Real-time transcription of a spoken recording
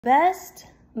Best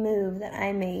move that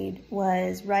I made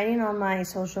was writing on my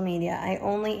social media. I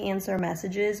only answer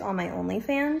messages on my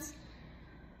OnlyFans.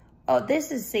 Oh,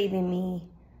 this is saving me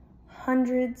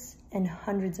hundreds and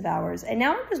hundreds of hours. And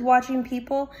now I'm just watching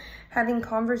people having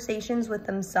conversations with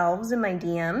themselves in my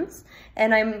DMs,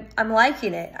 and I'm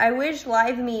liking it. I wish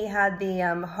Live Me had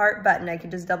the heart button I could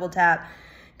just double tap,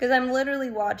 because I'm literally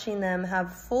watching them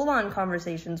have full-on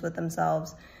conversations with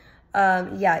themselves.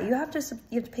 Yeah, you have to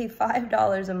pay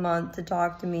 $5 a month to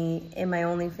talk to me in my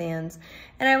OnlyFans.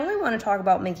 And I only want to talk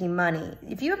about making money.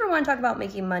 If you ever want to talk about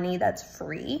making money, that's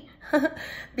free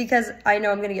because I know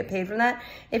I'm going to get paid from that.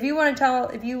 If you want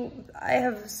to I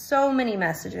have so many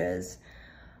messages.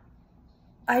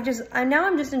 Now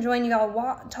I'm just enjoying you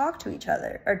all talk to each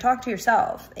other or talk to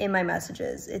yourself in my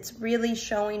messages. It's really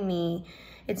showing me,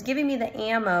 it's giving me the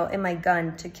ammo in my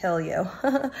gun to kill you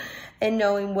and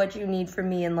knowing what you need from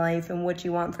me in life and what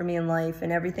you want from me in life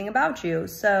and everything about you.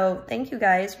 So thank you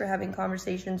guys for having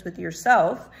conversations with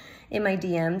yourself in my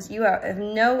DMs. You have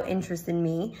no interest in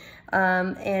me.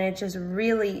 And it just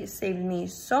really saved me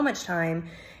so much time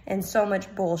and so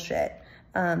much bullshit.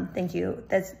 Thank you.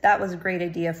 That was a great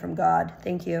idea from God.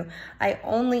 Thank you. I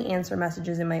only answer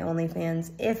messages in my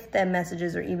OnlyFans if the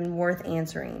messages are even worth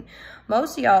answering.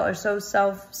 Most of y'all are so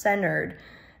self-centered.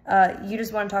 You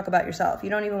just want to talk about yourself. You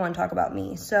don't even want to talk about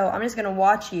me. So I'm just going to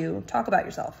watch you talk about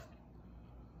yourself.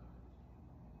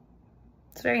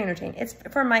 It's very entertaining. It's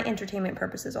for my entertainment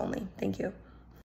purposes only. Thank you.